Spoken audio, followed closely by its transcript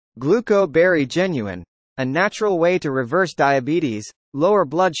GlucoBerry Genuine, a natural way to reverse diabetes, lower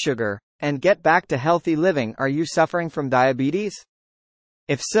blood sugar, and get back to healthy living. Are you suffering from diabetes?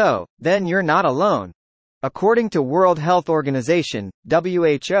 If so, then you're not alone. According to World Health Organization,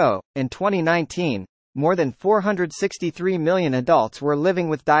 WHO, in 2019, more than 463 million adults were living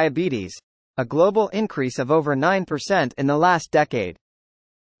with diabetes, a global increase of over 9% in the last decade.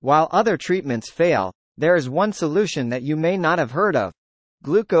 While other treatments fail, there is one solution that you may not have heard of: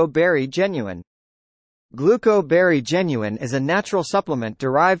 GlucoBerry Genuine. GlucoBerry Genuine is a natural supplement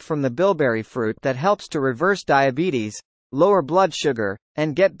derived from the bilberry fruit that helps to reverse diabetes, lower blood sugar,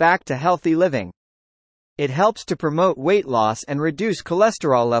 and get back to healthy living. It helps to promote weight loss and reduce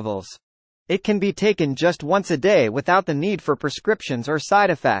cholesterol levels. It can be taken just once a day without the need for prescriptions or side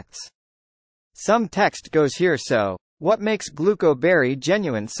effects. Some text goes here. So, what makes GlucoBerry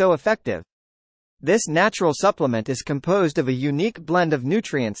Genuine so effective? This natural supplement is composed of a unique blend of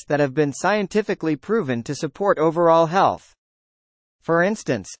nutrients that have been scientifically proven to support overall health. For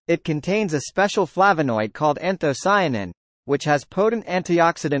instance, it contains a special flavonoid called anthocyanin, which has potent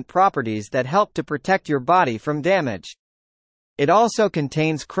antioxidant properties that help to protect your body from damage. It also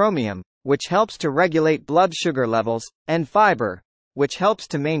contains chromium, which helps to regulate blood sugar levels, and fiber, which helps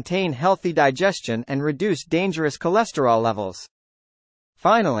to maintain healthy digestion and reduce dangerous cholesterol levels.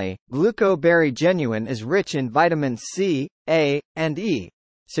 Finally, GlucoBerry Genuine is rich in vitamins C, A, and E,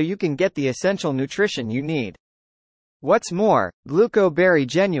 so you can get the essential nutrition you need. What's more, GlucoBerry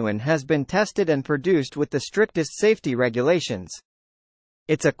Genuine has been tested and produced with the strictest safety regulations.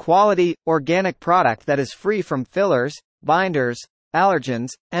 It's a quality, organic product that is free from fillers, binders, allergens,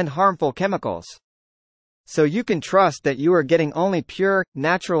 and harmful chemicals. So you can trust that you are getting only pure,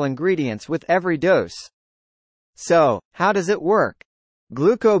 natural ingredients with every dose. So, how does it work?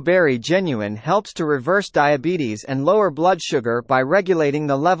 GlucoBerry Genuine helps to reverse diabetes and lower blood sugar by regulating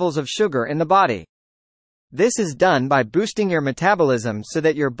the levels of sugar in the body. This is done by boosting your metabolism so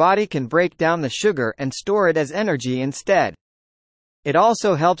that your body can break down the sugar and store it as energy instead. It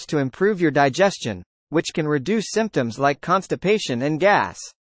also helps to improve your digestion, which can reduce symptoms like constipation and gas.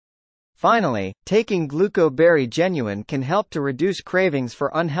 Finally, taking GlucoBerry Genuine can help to reduce cravings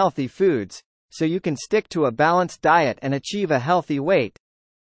for unhealthy foods, so you can stick to a balanced diet and achieve a healthy weight.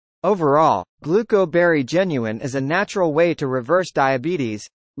 Overall, GlucoBerry Genuine is a natural way to reverse diabetes,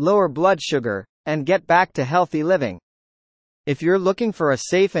 lower blood sugar, and get back to healthy living. If you're looking for a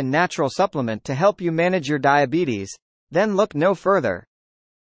safe and natural supplement to help you manage your diabetes, then look no further.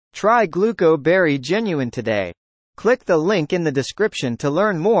 Try GlucoBerry Genuine today. Click the link in the description to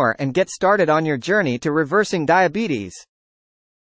learn more and get started on your journey to reversing diabetes.